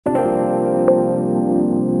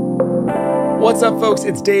What's up, folks?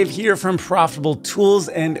 It's Dave here from Profitable Tools,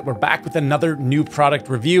 and we're back with another new product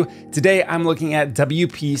review. Today, I'm looking at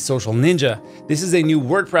WP Social Ninja. This is a new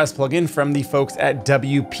WordPress plugin from the folks at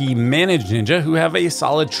WP Managed Ninja, who have a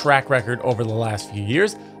solid track record over the last few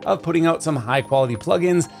years of putting out some high-quality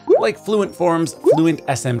plugins like Fluent Forms, Fluent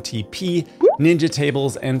SMTP, Ninja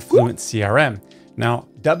Tables, and Fluent CRM. Now,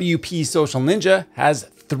 WP Social Ninja has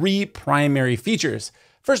three primary features.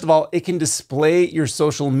 First of all, it can display your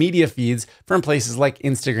social media feeds from places like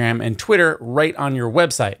Instagram and Twitter right on your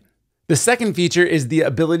website. The second feature is the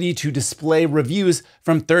ability to display reviews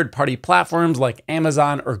from third-party platforms like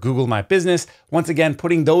Amazon or Google My Business. Once again,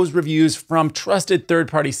 putting those reviews from trusted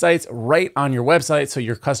third-party sites right on your website so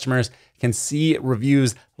your customers can see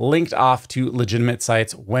reviews linked off to legitimate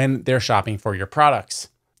sites when they're shopping for your products.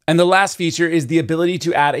 And the last feature is the ability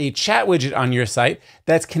to add a chat widget on your site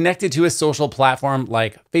that's connected to a social platform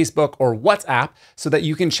like Facebook or WhatsApp so that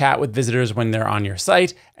you can chat with visitors when they're on your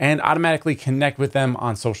site and automatically connect with them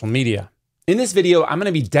on social media. In this video, I'm going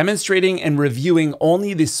to be demonstrating and reviewing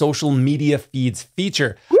only the social media feeds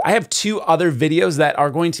feature. I have two other videos that are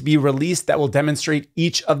going to be released that will demonstrate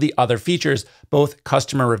each of the other features, both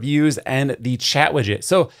customer reviews and the chat widget.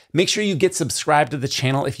 So make sure you get subscribed to the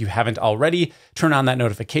channel if you haven't already. Turn on that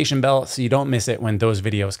notification bell so you don't miss it when those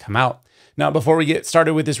videos come out. Now, before we get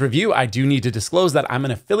started with this review, I do need to disclose that I'm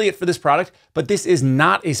an affiliate for this product, but this is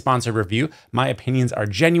not a sponsored review. My opinions are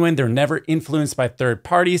genuine. They're never influenced by third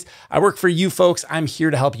parties. I work for you folks. I'm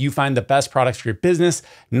here to help you find the best products for your business,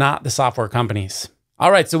 not the software companies.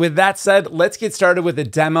 All right, so with that said, let's get started with a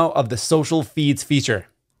demo of the social feeds feature.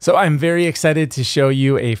 So I'm very excited to show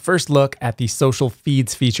you a first look at the social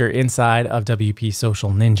feeds feature inside of WP Social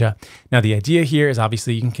Ninja. Now, the idea here is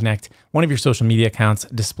obviously you can connect one of your social media accounts,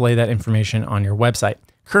 display that information on your website.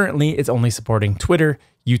 Currently, it's only supporting Twitter,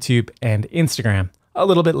 YouTube, and Instagram. A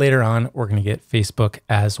little bit later on, we're going to get Facebook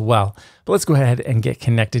as well. But let's go ahead and get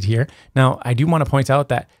connected here. Now, I do want to point out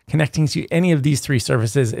that connecting to any of these three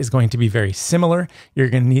services is going to be very similar. You're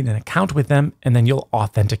going to need an account with them, and then you'll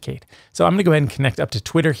authenticate. So I'm going to go ahead and connect up to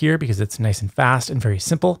Twitter here because it's nice and fast and very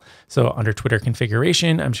simple. So under Twitter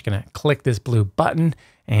configuration, I'm just going to click this blue button,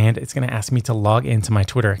 and it's going to ask me to log into my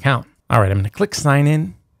Twitter account. All right, I'm going to click sign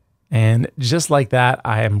in. And just like that,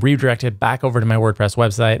 I am redirected back over to my WordPress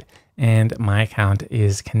website and my account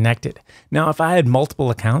is connected. Now, if I had multiple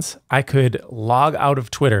accounts, I could log out of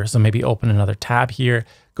Twitter. So maybe open another tab here,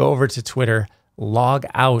 go over to Twitter, log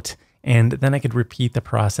out, and then I could repeat the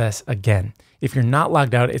process again. If you're not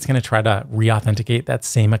logged out, it's going to try to re-authenticate that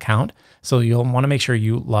same account. So you'll want to make sure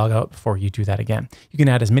you log out before you do that again. You can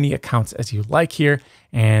add as many accounts as you like here,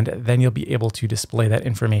 and then you'll be able to display that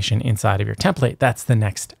information inside of your template. That's the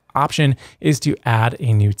next option, is to add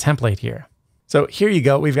a new template here. So here you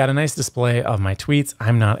go. We've got a nice display of my tweets.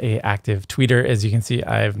 I'm not an active tweeter. As you can see,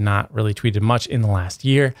 I've not really tweeted much in the last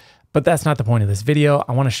year, but that's not the point of this video.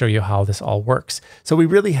 I want to show you how this all works. So we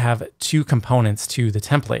really have two components to the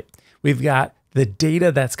template. We've got the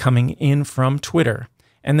data that's coming in from Twitter,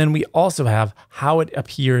 and then we also have how it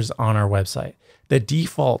appears on our website. The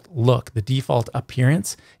default look, the default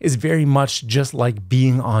appearance is very much just like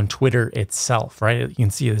being on Twitter itself, right? You can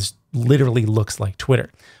see this literally looks like Twitter.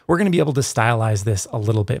 We're going to be able to stylize this a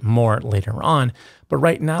little bit more later on, but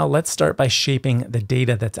right now let's start by shaping the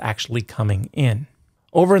data that's actually coming in.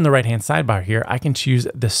 Over in the right-hand sidebar here, I can choose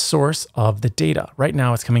the source of the data. Right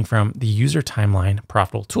now it's coming from the user timeline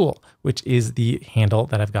profitable tool, which is the handle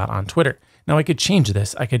that I've got on Twitter. Now I could change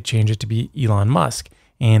this. I could change it to be Elon Musk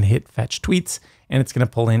and hit fetch tweets, and it's going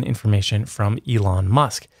to pull in information from Elon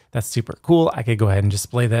Musk. That's super cool. I could go ahead and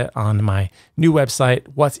display that on my new website,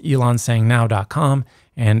 whatselonsayingnow.com,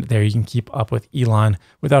 and there you can keep up with Elon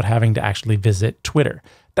without having to actually visit Twitter.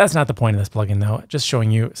 That's not the point of this plugin though, just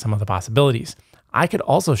showing you some of the possibilities. I could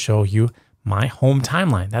also show you my home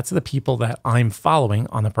timeline. That's the people that I'm following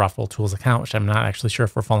on the Profitable Tools account, which I'm not actually sure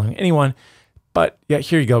if we're following anyone. But yeah,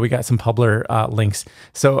 here you go. We got some Publer links.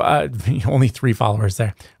 So only 3 followers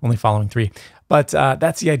there, only following 3. But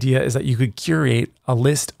that's the idea, is that you could curate a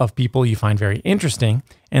list of people you find very interesting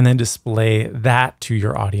and then display that to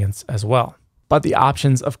your audience as well. But the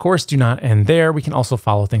options, of course, do not end there. We can also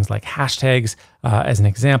follow things like hashtags. As an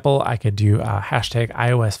example, I could do hashtag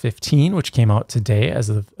iOS 15, which came out today as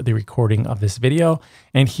of the recording of this video.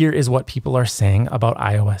 And here is what people are saying about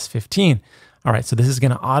iOS 15. All right, so this is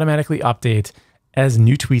going to automatically update as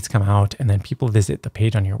new tweets come out, and then people visit the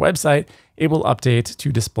page on your website. It will update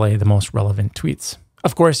to display the most relevant tweets.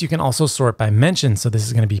 Of course, you can also sort by mention. So this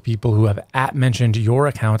is going to be people who have @mentioned your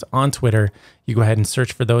account on Twitter. You go ahead and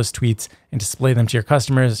search for those tweets and display them to your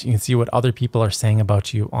customers. You can see what other people are saying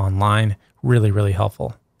about you online. Really, really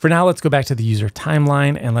helpful. For now, let's go back to the user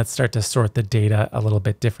timeline and let's start to sort the data a little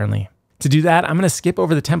bit differently. To do that, I'm going to skip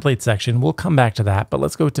over the template section. We'll come back to that, but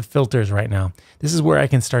let's go to filters right now. This is where I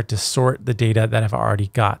can start to sort the data that I've already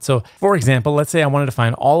got. So for example, let's say I wanted to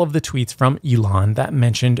find all of the tweets from Elon that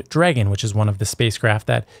mentioned Dragon, which is one of the spacecraft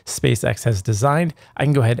that SpaceX has designed. I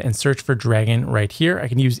can go ahead and search for Dragon right here. I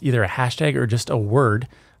can use either a hashtag or just a word.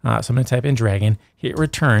 So I'm going to type in Dragon, hit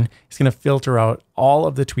return. It's going to filter out all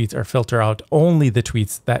of the tweets or filter out only the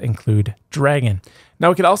tweets that include Dragon. Now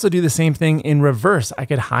we could also do the same thing in reverse. I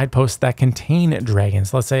could hide posts that contain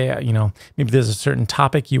dragons. Let's say, maybe there's a certain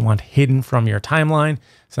topic you want hidden from your timeline,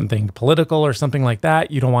 something political or something like that.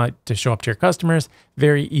 You don't want it to show up to your customers.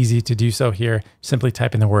 Very easy to do so here. Simply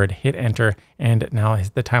type in the word, hit enter, and now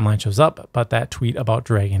the timeline shows up, but that tweet about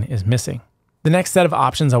dragon is missing. The next set of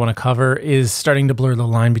options I want to cover is starting to blur the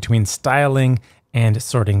line between styling and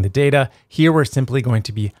sorting the data. Here we're simply going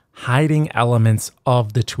to be hiding elements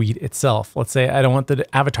of the tweet itself. Let's say I don't want the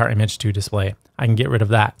avatar image to display. I can get rid of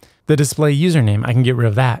that. The display username, I can get rid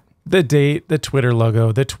of that. The date, the Twitter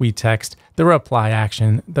logo, the tweet text, the reply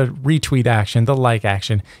action, the retweet action, the like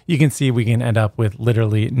action. You can see we can end up with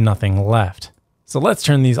literally nothing left. So let's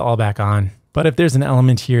turn these all back on. But if there's an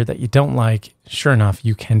element here that you don't like, sure enough,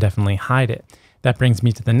 you can definitely hide it. That brings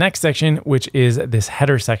me to the next section, which is this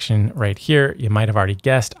header section right here. You might have already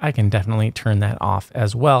guessed, I can definitely turn that off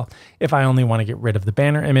as well. If I only want to get rid of the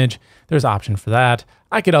banner image, there's an option for that.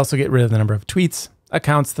 I could also get rid of the number of tweets,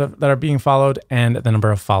 accounts that are being followed, and the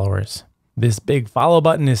number of followers. This big follow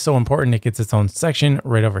button is so important, it gets its own section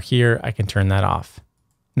right over here. I can turn that off.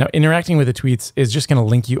 Now, interacting with the tweets is just going to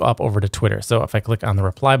link you up over to Twitter. So if I click on the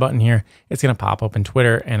reply button here, it's going to pop open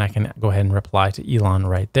Twitter and I can go ahead and reply to Elon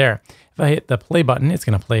right there. If I hit the play button, it's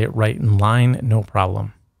going to play it right in line, no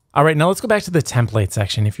problem. All right, now let's go back to the template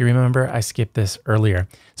section. If you remember, I skipped this earlier.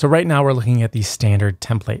 So right now we're looking at the standard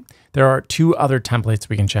template. There are two other templates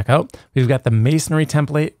we can check out. We've got the masonry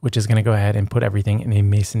template, which is going to go ahead and put everything in a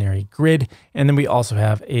masonry grid. And then we also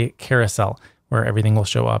have a carousel, where everything will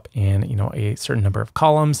show up in a certain number of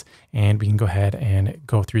columns, and we can go ahead and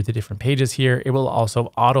go through the different pages here. It will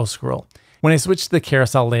also auto scroll. When I switch to the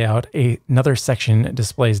carousel layout, another section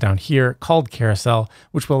displays down here called carousel,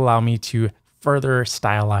 which will allow me to further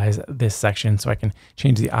stylize this section so I can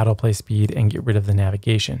change the autoplay speed and get rid of the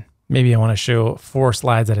navigation. Maybe I want to show 4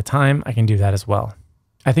 slides at a time. I can do that as well.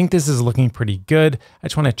 I think this is looking pretty good. I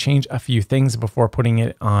just want to change a few things before putting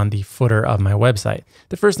it on the footer of my website.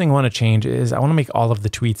 The first thing I want to change is I want to make all of the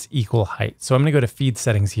tweets equal height. So I'm going to go to feed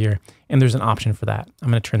settings here, and there's an option for that.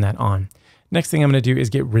 I'm going to turn that on. Next thing I'm going to do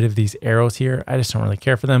is get rid of these arrows here. I just don't really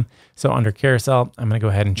care for them. So under carousel, I'm going to go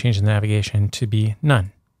ahead and change the navigation to be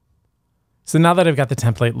none. So now that I've got the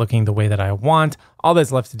template looking the way that I want, all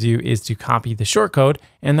that's left to do is to copy the shortcode,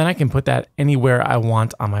 and then I can put that anywhere I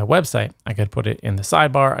want on my website. I could put it in the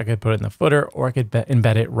sidebar, I could put it in the footer, or I could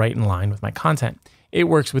embed it right in line with my content. It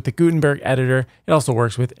works with the Gutenberg editor. It also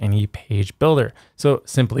works with any page builder. So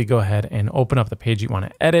simply go ahead and open up the page you want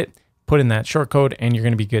to edit, put in that shortcode, and you're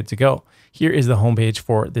going to be good to go. Here is the homepage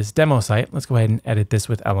for this demo site. Let's go ahead and edit this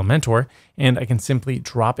with Elementor, and I can simply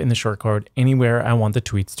drop in the shortcode anywhere I want the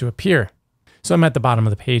tweets to appear. So I'm at the bottom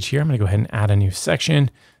of the page here. I'm going to go ahead and add a new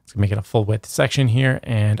section. Let's make it a full width section here.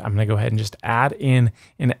 And I'm going to go ahead and just add in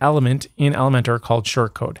an element in Elementor called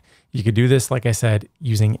shortcode. You could do this, like I said,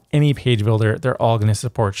 using any page builder. They're all going to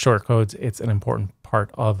support shortcodes. It's an important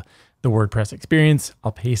part of the WordPress experience.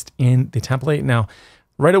 I'll paste in the template. Now,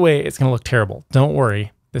 right away, it's going to look terrible. Don't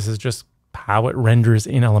worry. This is just how it renders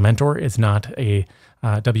in Elementor. It's not a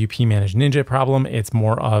WP Manage Ninja problem. It's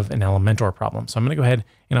more of an Elementor problem. So I'm going to go ahead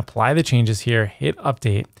and apply the changes here, hit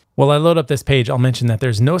update. While I load up this page, I'll mention that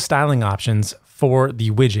there's no styling options for the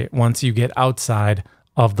widget once you get outside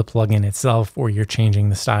of the plugin itself, where you're changing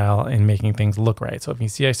the style and making things look right. So if you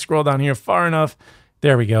see, I scroll down here far enough,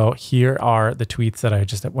 there we go. Here are the tweets that I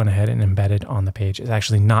just went ahead and embedded on the page. It's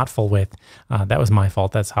actually not full width. That was my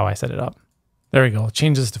fault. That's how I set it up. There we go.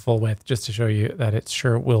 Change this to full width just to show you that it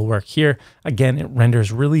sure will work here. Again, it renders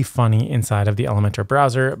really funny inside of the Elementor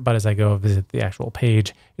browser, but as I go visit the actual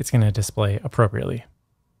page, it's going to display appropriately.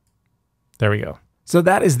 There we go. So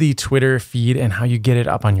that is the Twitter feed and how you get it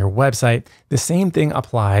up on your website. The same thing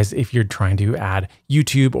applies if you're trying to add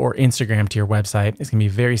YouTube or Instagram to your website. It's gonna be a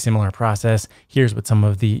very similar process. Here's what some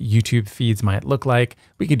of the YouTube feeds might look like.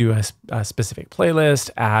 We could do a specific playlist,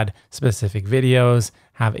 add specific videos,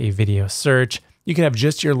 have a video search. You could have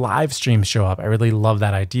just your live streams show up. I really love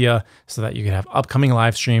that idea, so that you could have upcoming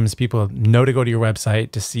live streams. People know to go to your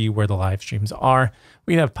website to see where the live streams are.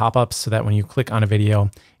 We can have pop-ups so that when you click on a video,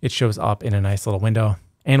 it shows up in a nice little window.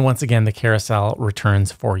 And once again, the carousel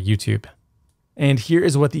returns for YouTube. And here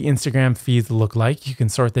is what the Instagram feeds look like. You can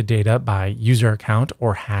sort the data by user account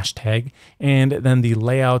or hashtag, and then the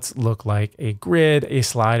layouts look like a grid, a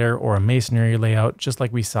slider, or a masonry layout, just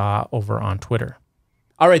like we saw over on Twitter.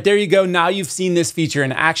 All right, there you go. Now you've seen this feature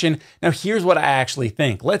in action. Now here's what I actually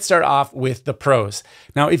think. Let's start off with the pros.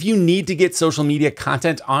 Now, if you need to get social media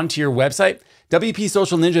content onto your website, WP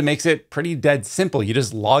Social Ninja makes it pretty dead simple. You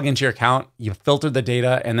just log into your account, you filter the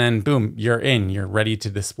data, and then boom, you're in. You're ready to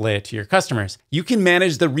display it to your customers. You can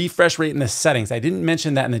manage the refresh rate in the settings. I didn't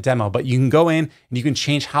mention that in the demo, but you can go in and you can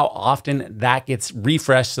change how often that gets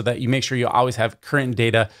refreshed so that you make sure you always have current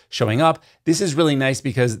data showing up. This is really nice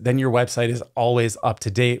because then your website is always up to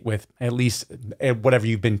date with at least whatever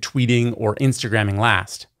you've been tweeting or Instagramming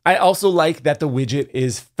last. I also like that the widget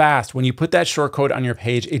is fast. When you put that shortcode on your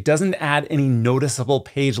page, it doesn't add any noticeable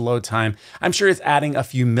page load time. I'm sure it's adding a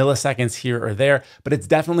few milliseconds here or there, but it's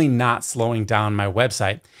definitely not slowing down my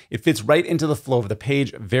website. It fits right into the flow of the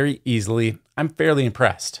page very easily. I'm fairly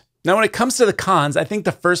impressed. Now, when it comes to the cons, I think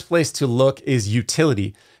the first place to look is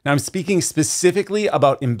utility. Now, I'm speaking specifically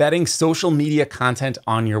about embedding social media content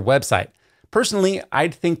on your website. Personally,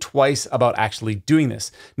 I'd think twice about actually doing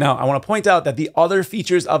this. Now, I want to point out that the other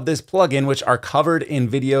features of this plugin, which are covered in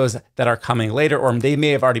videos that are coming later, or they may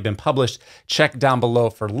have already been published, check down below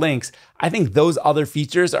for links. I think those other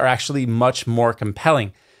features are actually much more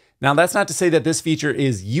compelling. Now, that's not to say that this feature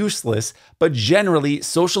is useless, but generally,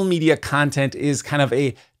 social media content is kind of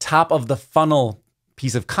a top of the funnel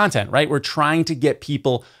piece of content, right? We're trying to get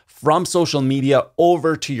people from social media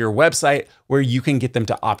over to your website where you can get them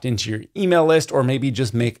to opt into your email list or maybe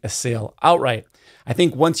just make a sale outright. I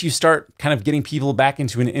think once you start kind of getting people back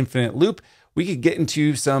into an infinite loop, we could get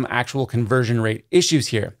into some actual conversion rate issues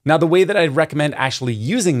here. Now, the way that I'd recommend actually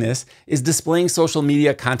using this is displaying social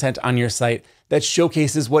media content on your site that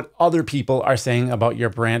showcases what other people are saying about your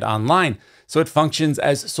brand online. So it functions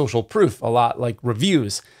as social proof, a lot like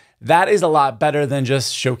reviews. That is a lot better than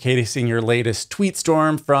just showcasing your latest tweet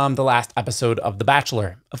storm from the last episode of The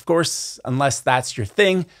Bachelor. Of course, unless that's your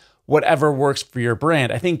thing, whatever works for your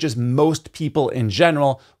brand. I think just most people in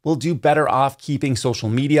general will do better off keeping social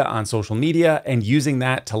media on social media and using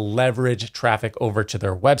that to leverage traffic over to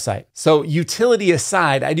their website. So utility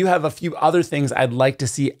aside, I do have a few other things I'd like to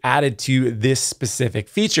see added to this specific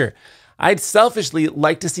feature. I'd selfishly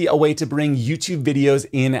like to see a way to bring YouTube videos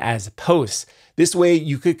in as posts. This way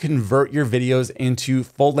you could convert your videos into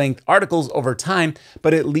full-length articles over time,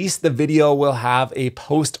 but at least the video will have a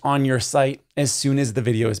post on your site as soon as the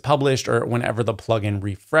video is published or whenever the plugin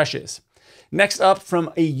refreshes. Next up,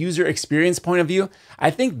 from a user experience point of view, I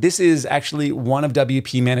think this is actually one of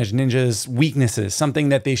WP Managed Ninja's weaknesses, something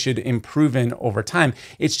that they should improve in over time.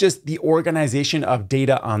 It's just the organization of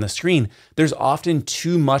data on the screen. There's often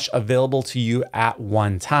too much available to you at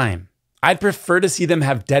one time. I'd prefer to see them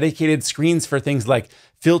have dedicated screens for things like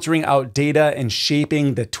filtering out data and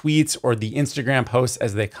shaping the tweets or the Instagram posts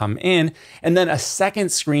as they come in, and then a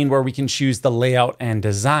second screen where we can choose the layout and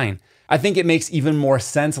design. I think it makes even more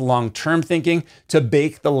sense long-term thinking to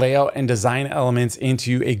bake the layout and design elements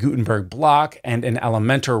into a Gutenberg block and an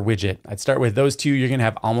Elementor widget. I'd start with those two. You're gonna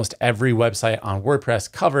have almost every website on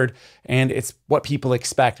WordPress covered, and it's what people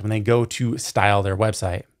expect when they go to style their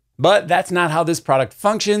website. But that's not how this product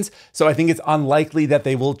functions, so I think it's unlikely that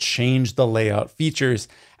they will change the layout features.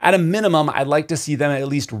 At a minimum, I'd like to see them at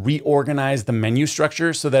least reorganize the menu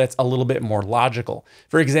structure so that it's a little bit more logical.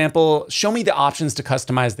 For example, show me the options to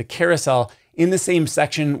customize the carousel in the same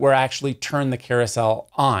section where I actually turn the carousel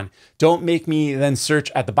on. Don't make me then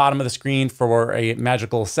search at the bottom of the screen for a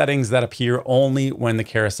magical settings that appear only when the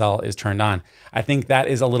carousel is turned on. I think that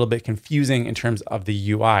is a little bit confusing in terms of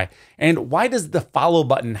the UI. And why does the follow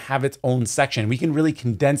button have its own section? We can really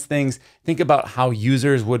condense things. Think about how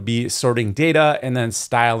users would be sorting data and then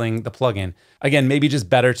styling the plugin. Again, maybe just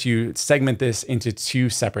better to segment this into two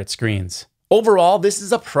separate screens. Overall, this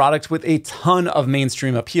is a product with a ton of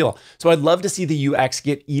mainstream appeal, so I'd love to see the UX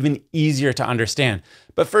get even easier to understand.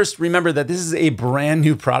 But first, remember that this is a brand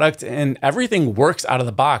new product and everything works out of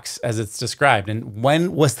the box as it's described. And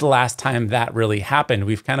when was the last time that really happened?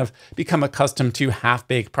 We've kind of become accustomed to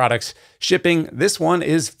half-baked products shipping. This one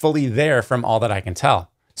is fully there from all that I can tell.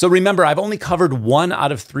 So remember, I've only covered 1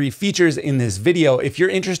 out of 3 features in this video. If you're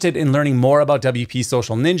interested in learning more about WP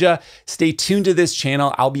Social Ninja, stay tuned to this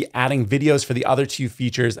channel. I'll be adding videos for the other 2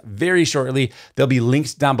 features very shortly. They'll be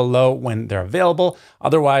linked down below when they're available.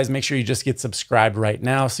 Otherwise, make sure you just get subscribed right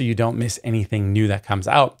now so you don't miss anything new that comes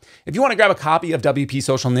out. If you want to grab a copy of WP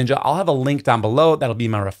Social Ninja, I'll have a link down below. That'll be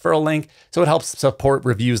my referral link. So it helps support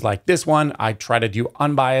reviews like this one. I try to do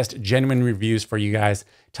unbiased, genuine reviews for you guys.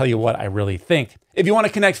 tell you what I really think. If you want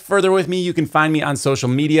to connect further with me, you can find me on social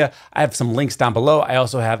media. I have some links down below. I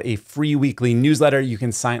also have a free weekly newsletter. You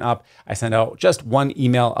can sign up. I send out just one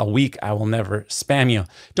email a week. I will never spam you.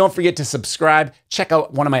 Don't forget to subscribe. Check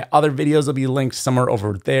out one of my other videos. They'll be linked somewhere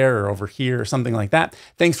over there or over here or something like that.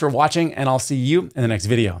 Thanks for watching, and I'll see you in the next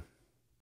video.